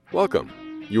Welcome.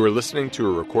 You are listening to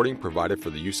a recording provided for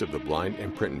the use of the blind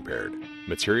and print impaired.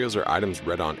 Materials or items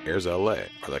read on Airs LA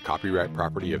are the copyright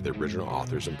property of the original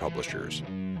authors and publishers.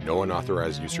 No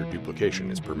unauthorized use or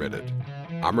duplication is permitted.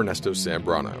 I'm Ernesto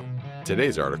Zambrano.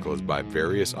 Today's article is by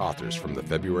various authors from the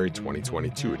February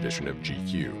 2022 edition of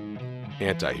GQ.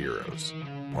 Anti-Heroes,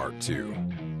 Part 2.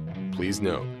 Please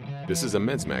note, this is a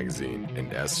men's magazine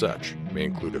and as such may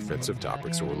include offensive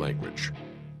topics or language.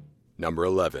 Number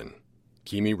 11.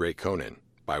 Kimi Räikkönen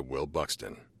by Will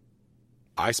Buxton.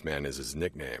 Iceman is his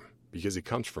nickname because he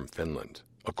comes from Finland,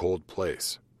 a cold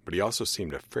place, but he also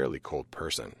seemed a fairly cold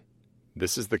person.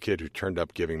 This is the kid who turned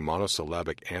up giving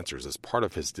monosyllabic answers as part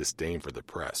of his disdain for the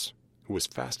press, who was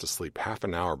fast asleep half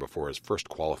an hour before his first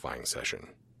qualifying session.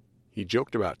 He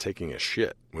joked about taking a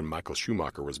shit when Michael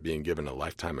Schumacher was being given a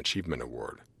Lifetime Achievement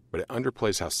Award, but it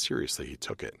underplays how seriously he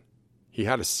took it. He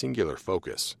had a singular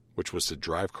focus, which was to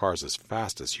drive cars as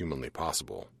fast as humanly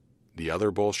possible. The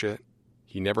other bullshit?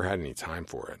 He never had any time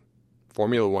for it.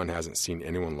 Formula One hasn't seen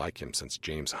anyone like him since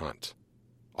James Hunt.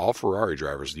 All Ferrari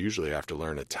drivers usually have to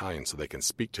learn Italian so they can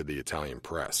speak to the Italian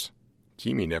press.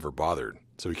 Kimi never bothered,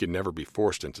 so he could never be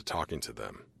forced into talking to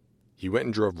them. He went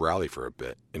and drove rally for a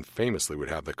bit, and famously would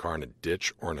have the car in a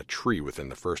ditch or in a tree within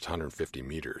the first 150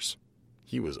 meters.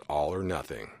 He was all or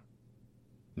nothing.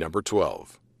 Number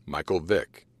 12. Michael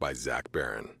Vick by Zach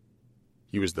Barron.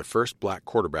 He was the first black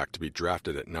quarterback to be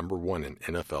drafted at number 1 in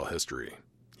NFL history.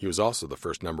 He was also the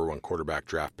first number 1 quarterback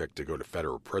draft pick to go to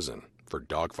federal prison for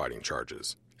dogfighting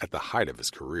charges at the height of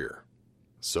his career.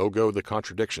 So go the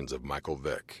contradictions of Michael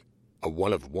Vick, a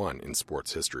one of one in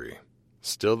sports history.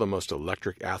 Still the most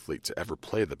electric athlete to ever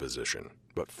play the position,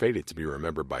 but fated to be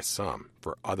remembered by some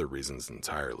for other reasons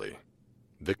entirely.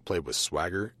 Vick played with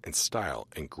swagger and style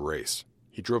and grace.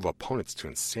 He drove opponents to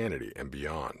insanity and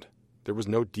beyond. There was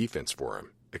no defense for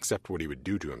him, except what he would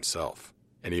do to himself.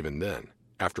 And even then,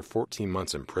 after 14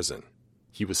 months in prison,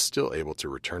 he was still able to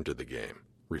return to the game,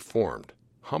 reformed,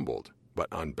 humbled, but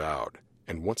unbowed,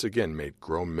 and once again made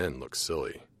grown men look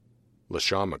silly.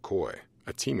 LaShawn McCoy,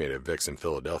 a teammate of Vick's in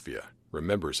Philadelphia,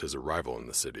 remembers his arrival in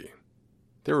the city.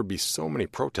 There would be so many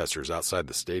protesters outside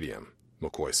the stadium,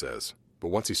 McCoy says, but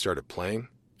once he started playing,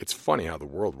 it's funny how the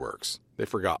world works. They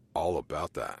forgot all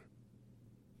about that.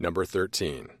 Number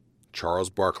 13. Charles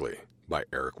Barkley by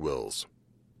Eric Wills.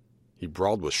 He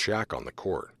brawled with Shaq on the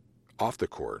court. Off the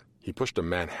court, he pushed a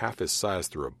man half his size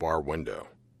through a bar window.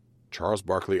 Charles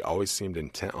Barkley always seemed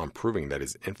intent on proving that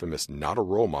his infamous "not a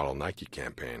role model" Nike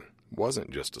campaign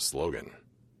wasn't just a slogan.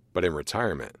 But in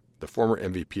retirement, the former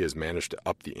MVP has managed to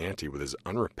up the ante with his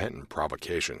unrepentant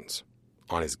provocations.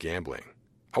 On his gambling,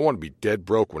 "I want to be dead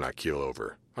broke when I keel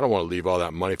over. I don't want to leave all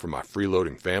that money for my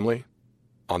freeloading family."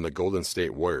 On the Golden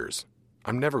State Warriors,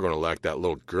 "I'm never going to like that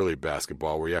little girly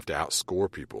basketball where you have to outscore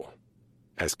people."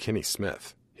 As Kenny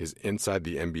Smith, his Inside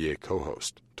the NBA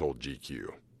co-host, told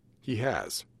GQ, he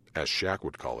has, as Shaq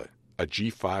would call it, a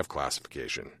G5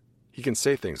 classification. He can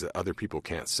say things that other people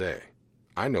can't say.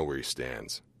 I know where he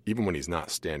stands, even when he's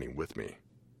not standing with me.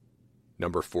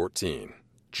 Number 14.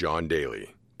 John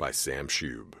Daly by Sam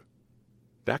Shube.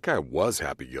 That guy was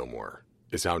Happy Gilmore,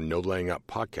 is how No Laying Up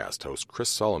podcast host Chris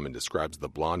Solomon describes the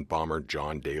blonde bomber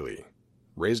John Daly.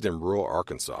 Raised in rural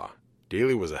Arkansas,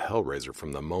 Daly was a hellraiser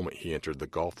from the moment he entered the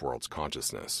golf world's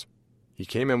consciousness. He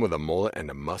came in with a mullet and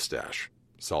a mustache,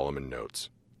 Solomon notes,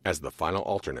 as the final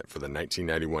alternate for the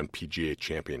 1991 PGA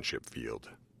Championship field.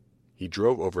 He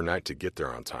drove overnight to get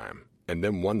there on time, and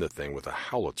then won the thing with a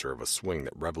howitzer of a swing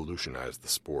that revolutionized the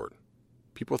sport.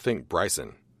 People think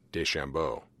Bryson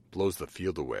DeChambeau blows the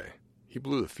field away. He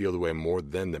blew the field away more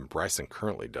then than Bryson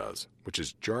currently does, which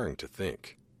is jarring to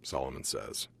think, Solomon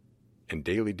says. And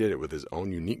Daly did it with his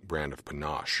own unique brand of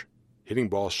panache, hitting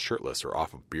balls shirtless or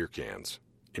off of beer cans,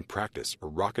 in practice or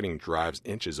rocketing drives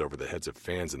inches over the heads of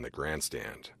fans in the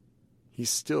grandstand. He's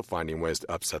still finding ways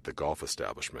to upset the golf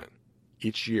establishment.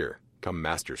 Each year, come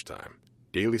Masters time,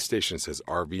 Daly stations his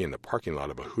RV in the parking lot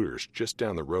of a Hooters just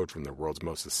down the road from the world's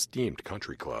most esteemed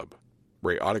country club,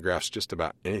 where he autographs just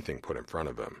about anything put in front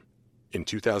of him. In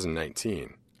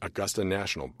 2019, Augusta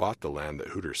National bought the land that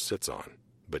Hooters sits on,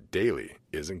 but Daly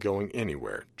isn't going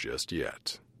anywhere just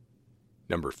yet.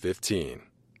 Number 15.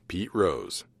 Pete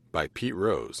Rose by Pete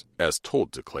Rose, as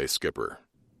told to Clay Skipper.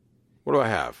 What do I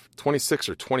have, 26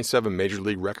 or 27 Major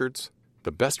League records?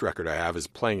 The best record I have is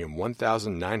playing in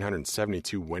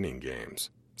 1,972 winning games.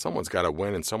 Someone's got to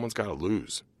win and someone's got to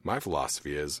lose. My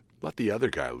philosophy is, let the other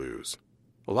guy lose.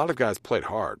 A lot of guys played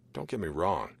hard, don't get me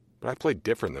wrong, but I played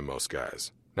different than most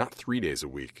guys. Not 3 days a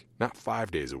week, not 5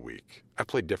 days a week. I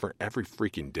played different every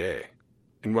freaking day.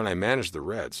 And when I managed the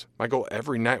Reds, my goal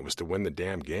every night was to win the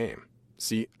damn game.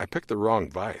 See, I picked the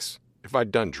wrong vice. If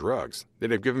I'd done drugs,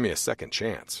 they'd have given me a second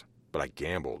chance. But I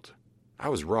gambled. I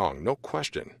was wrong, no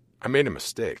question. I made a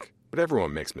mistake, but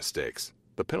everyone makes mistakes.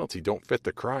 The penalty don't fit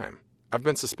the crime. I've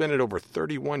been suspended over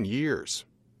 31 years.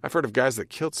 I've heard of guys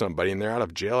that killed somebody and they're out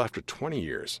of jail after 20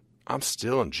 years. I'm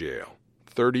still in jail.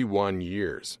 31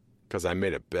 years. Because I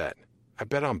made a bet. I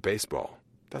bet on baseball.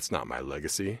 That's not my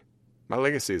legacy. My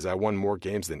legacy is I won more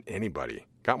games than anybody,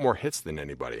 got more hits than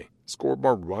anybody, scored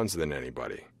more runs than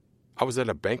anybody. I was at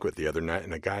a banquet the other night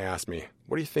and a guy asked me,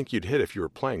 "What do you think you'd hit if you were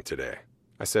playing today?"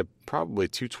 I said, "Probably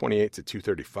 228 to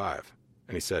 235.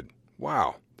 And he said,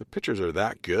 "Wow, the pitchers are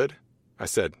that good?" I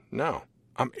said, "No,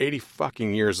 I'm 80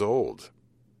 fucking years old."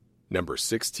 Number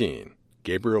 16,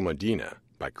 Gabriel Medina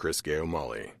by Chris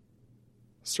Gaomali.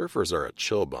 Surfers are a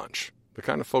chill bunch, the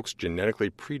kind of folks genetically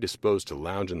predisposed to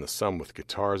lounge in the sun with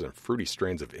guitars and fruity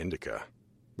strains of indica.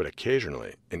 But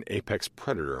occasionally, an apex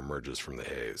predator emerges from the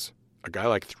haze. A guy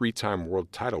like three-time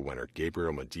world title winner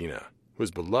Gabriel Medina, who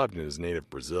is beloved in his native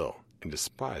Brazil and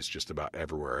despised just about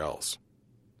everywhere else.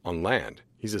 On land,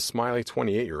 he's a smiley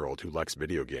 28-year-old who likes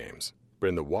video games, but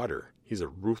in the water, he's a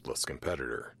ruthless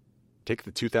competitor. Take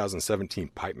the 2017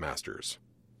 Pipe Masters.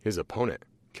 His opponent,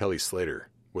 Kelly Slater,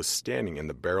 was standing in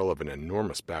the barrel of an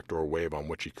enormous backdoor wave on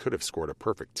which he could have scored a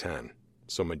perfect 10.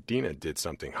 So Medina did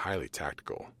something highly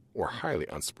tactical, or highly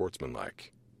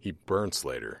unsportsmanlike. He burned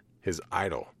Slater, his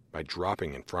idol, by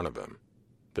dropping in front of him.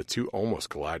 The two almost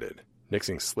collided,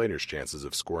 nixing Slater's chances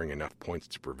of scoring enough points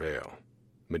to prevail.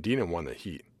 Medina won the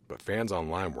heat, but fans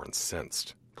online were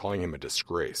incensed, calling him a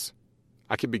disgrace.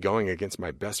 "I could be going against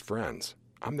my best friends.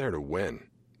 I'm there to win,"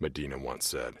 Medina once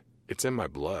said. "It's in my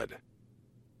blood."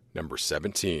 Number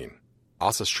 17,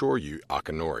 Asashoryu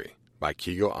Akinori by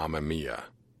Kigo Amamiya.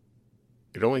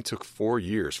 It only took 4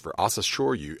 years for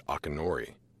Asashoryu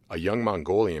Akinori, a young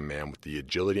Mongolian man with the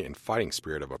agility and fighting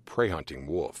spirit of a prey-hunting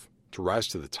wolf, to rise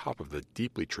to the top of the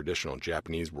deeply traditional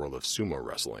Japanese world of sumo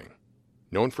wrestling.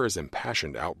 Known for his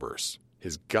impassioned outbursts,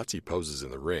 his gutsy poses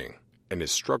in the ring, and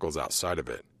his struggles outside of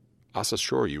it,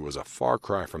 Asashoryu was a far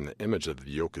cry from the image of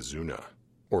the Yokozuna,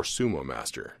 or sumo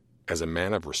master, as a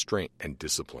man of restraint and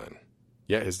discipline.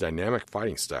 Yet his dynamic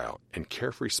fighting style and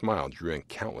carefree smile drew in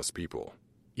countless people.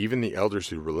 Even the elders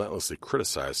who relentlessly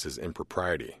criticized his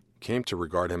impropriety came to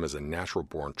regard him as a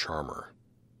natural-born charmer.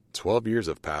 12 years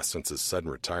have passed since his sudden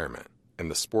retirement,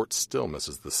 and the sport still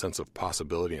misses the sense of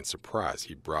possibility and surprise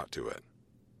he brought to it.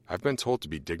 "I've been told to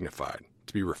be dignified,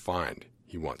 to be refined,"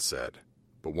 he once said.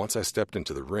 "But once I stepped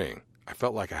into the ring, I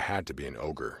felt like I had to be an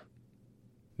ogre."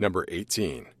 Number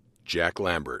 18, Jack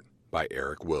Lambert by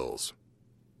Eric Wills.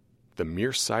 The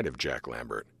mere sight of Jack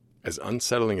Lambert, as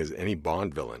unsettling as any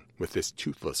Bond villain with his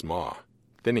toothless maw,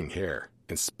 thinning hair,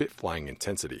 and spit-flying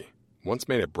intensity, once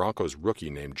made a Broncos rookie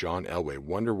named John Elway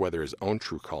wonder whether his own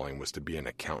true calling was to be an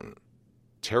accountant.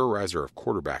 Terrorizer of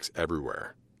quarterbacks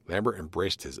everywhere, Lambert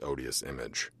embraced his odious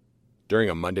image. During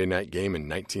a Monday night game in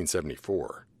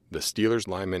 1974, the Steelers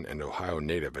lineman and Ohio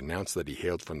native announced that he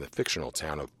hailed from the fictional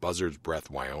town of Buzzard's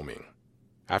Breath, Wyoming.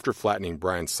 After flattening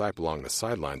Brian Sipe along the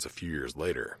sidelines a few years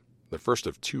later, the first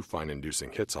of 2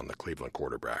 fine-inducing hits on the Cleveland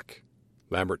quarterback,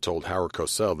 Lambert told Howard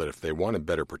Cosell that if they wanted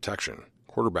better protection,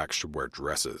 quarterbacks should wear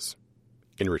dresses.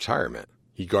 In retirement,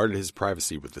 he guarded his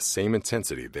privacy with the same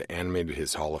intensity that animated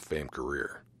his Hall of Fame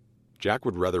career. Jack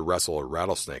would rather wrestle a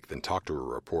rattlesnake than talk to a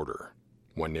reporter,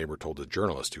 one neighbor told a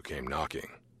journalist who came knocking.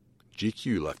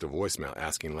 GQ left a voicemail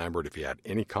asking Lambert if he had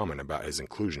any comment about his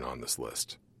inclusion on this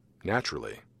list.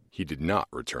 Naturally, he did not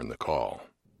return the call.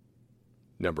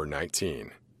 Number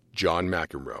 19, John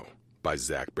McEnroe by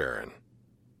Zach Barron.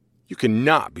 "You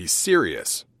cannot be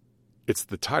serious!" It's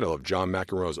the title of John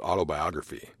McEnroe's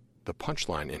autobiography, the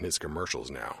punchline in his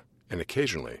commercials now, and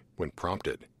occasionally, when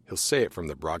prompted, he'll say it from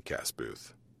the broadcast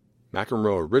booth.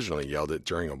 McEnroe originally yelled it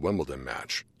during a Wimbledon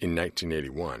match in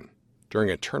 1981, during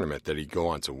a tournament that he'd go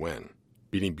on to win,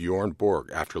 beating Bjorn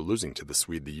Borg after losing to the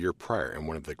Swede the year prior in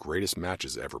one of the greatest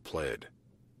matches ever played.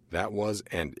 That was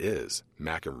and is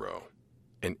McEnroe.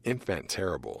 An infant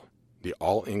terrible, the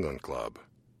All England Club,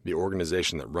 the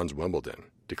organization that runs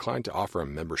Wimbledon, declined to offer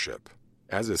him membership,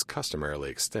 as is customarily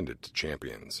extended to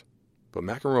champions. But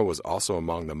McEnroe was also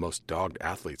among the most dogged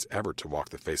athletes ever to walk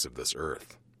the face of this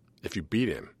earth. If you beat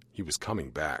him, he was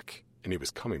coming back, and he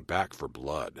was coming back for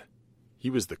blood. He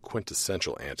was the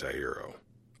quintessential anti-hero.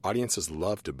 Audiences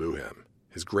loved to boo him.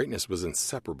 His greatness was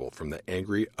inseparable from the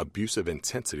angry, abusive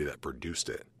intensity that produced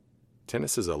it.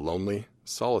 Tennis is a lonely,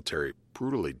 solitary,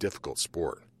 brutally difficult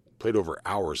sport, played over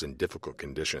hours in difficult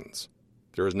conditions.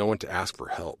 There is no one to ask for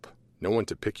help, no one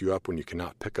to pick you up when you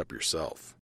cannot pick up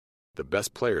yourself. The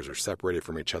best players are separated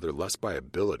from each other less by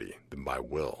ability than by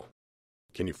will.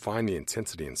 Can you find the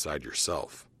intensity inside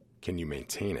yourself? Can you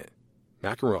maintain it?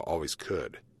 McEnroe always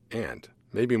could, and,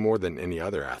 maybe more than any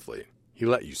other athlete, he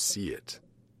let you see it.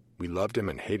 We loved him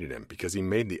and hated him because he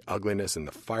made the ugliness and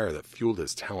the fire that fueled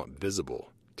his talent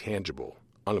visible, tangible,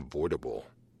 unavoidable.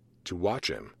 To watch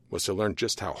him was to learn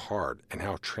just how hard and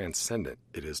how transcendent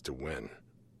it is to win.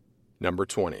 Number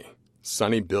 20,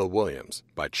 Sonny Bill Williams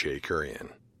by Che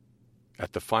Kurian.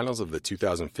 At the finals of the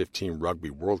 2015 Rugby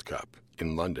World Cup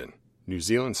in London, New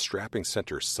Zealand's strapping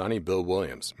centre Sonny Bill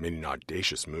Williams made an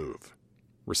audacious move.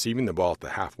 Receiving the ball at the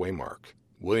halfway mark,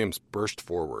 Williams burst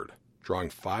forward,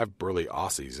 drawing 5 burly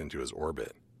Aussies into his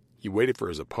orbit. He waited for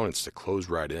his opponents to close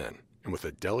right in, and with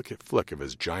a delicate flick of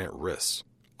his giant wrists,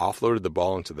 offloaded the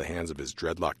ball into the hands of his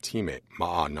dreadlock teammate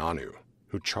Ma'a Nonu,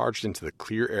 who charged into the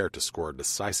clear air to score a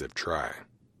decisive try.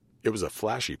 It was a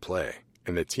flashy play,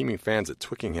 and the teeming fans at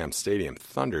Twickenham Stadium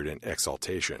thundered in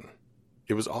exultation.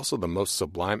 It was also the most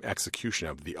sublime execution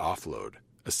of the offload,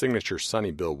 a signature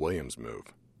Sonny Bill Williams move,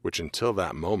 which until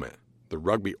that moment, the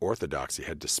rugby orthodoxy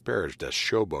had disparaged as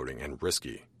showboating and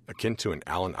risky, akin to an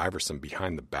Allen Iverson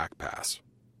behind-the-back pass.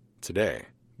 Today,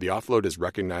 the offload is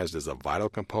recognized as a vital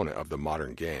component of the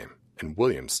modern game, and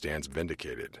Williams stands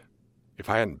vindicated. If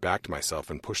I hadn't backed myself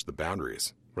and pushed the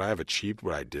boundaries, would I have achieved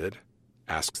what I did?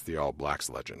 Asks the All Blacks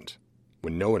legend.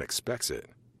 When no one expects it,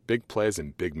 big plays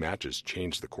and big matches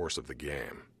change the course of the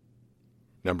game.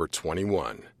 Number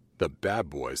 21, The Bad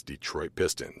Boys Detroit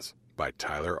Pistons by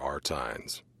Tyler R.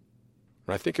 Tynes.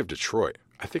 When I think of Detroit,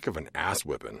 I think of an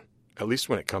ass-whipping, at least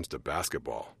when it comes to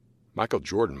basketball. Michael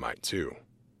Jordan might too.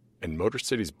 And Motor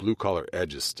City's blue-collar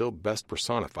edge is still best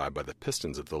personified by the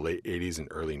Pistons of the late 80s and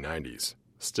early 90s,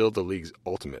 still the league's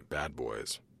ultimate bad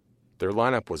boys. Their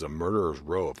lineup was a murderer's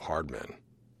row of hard men: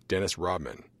 Dennis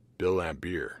Rodman, Bill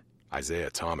Laimbeer,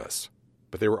 Isaiah Thomas.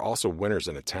 But they were also winners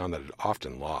in a town that had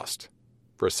often lost.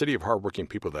 For a city of hard-working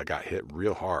people that got hit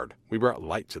real hard, we brought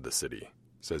light to the city,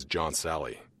 says John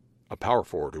Sally, a power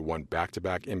forward who won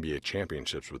back-to-back NBA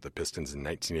championships with the Pistons in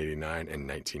 1989 and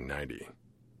 1990.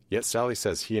 Yet Sally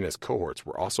says he and his cohorts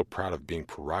were also proud of being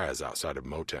pariahs outside of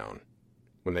Motown.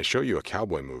 When they show you a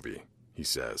cowboy movie, he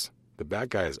says, the bad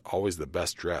guy is always the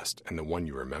best dressed and the one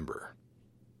you remember.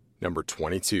 Number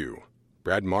 22,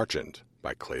 Brad Marchand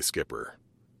by Clay Skipper.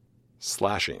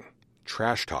 Slashing,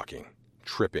 trash-talking,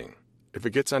 tripping. If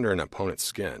it gets under an opponent's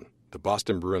skin, the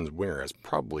Boston Bruins winger has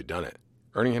probably done it,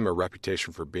 earning him a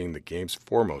reputation for being the game's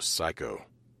foremost psycho.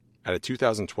 At a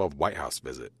 2012 White House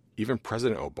visit, even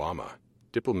President Obama,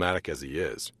 diplomatic as he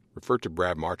is, referred to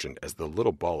Brad Marchand as the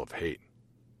little ball of hate.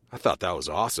 I thought that was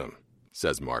awesome,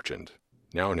 says Marchand,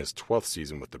 now in his 12th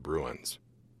season with the Bruins.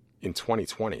 In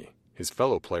 2020, his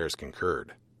fellow players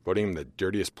concurred, voting him the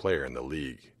dirtiest player in the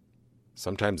league.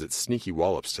 Sometimes it's sneaky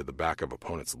wallops to the back of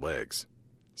opponents' legs.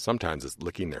 Sometimes it's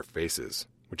licking their faces,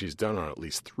 which he's done on at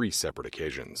least 3 separate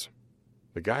occasions.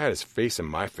 The guy had his face in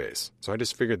my face, so I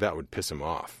just figured that would piss him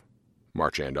off,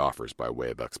 Marchand offers by way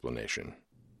of explanation.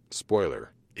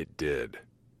 Spoiler, it did.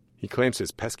 He claims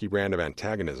his pesky brand of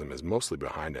antagonism is mostly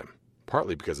behind him,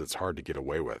 partly because it's hard to get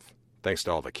away with, thanks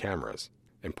to all the cameras,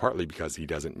 and partly because he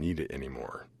doesn't need it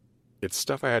anymore. It's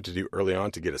stuff I had to do early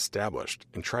on to get established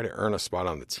and try to earn a spot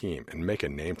on the team and make a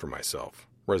name for myself,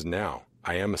 whereas now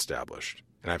I am established,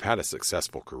 and I've had a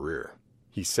successful career.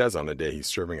 He says on the day he's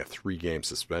serving a 3-game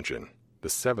suspension, the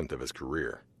 7th of his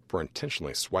career, for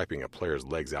intentionally swiping a player's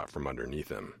legs out from underneath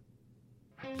him.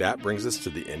 That brings us to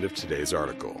the end of today's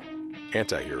article,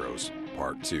 Anti-Heroes,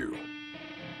 Part 2.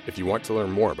 If you want to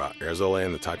learn more about Airs LA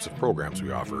and the types of programs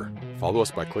we offer, follow us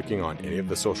by clicking on any of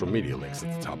the social media links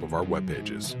at the top of our web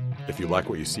pages. If you like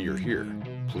what you see or hear,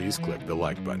 please click the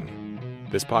like button.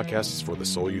 This podcast is for the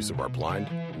sole use of our blind,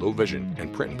 low vision,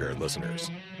 and print-impaired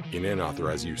listeners. Any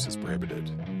unauthorized use is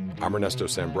prohibited. I'm Ernesto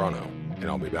Zambrano, and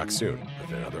I'll be back soon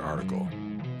with another article.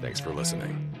 Thanks for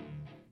listening.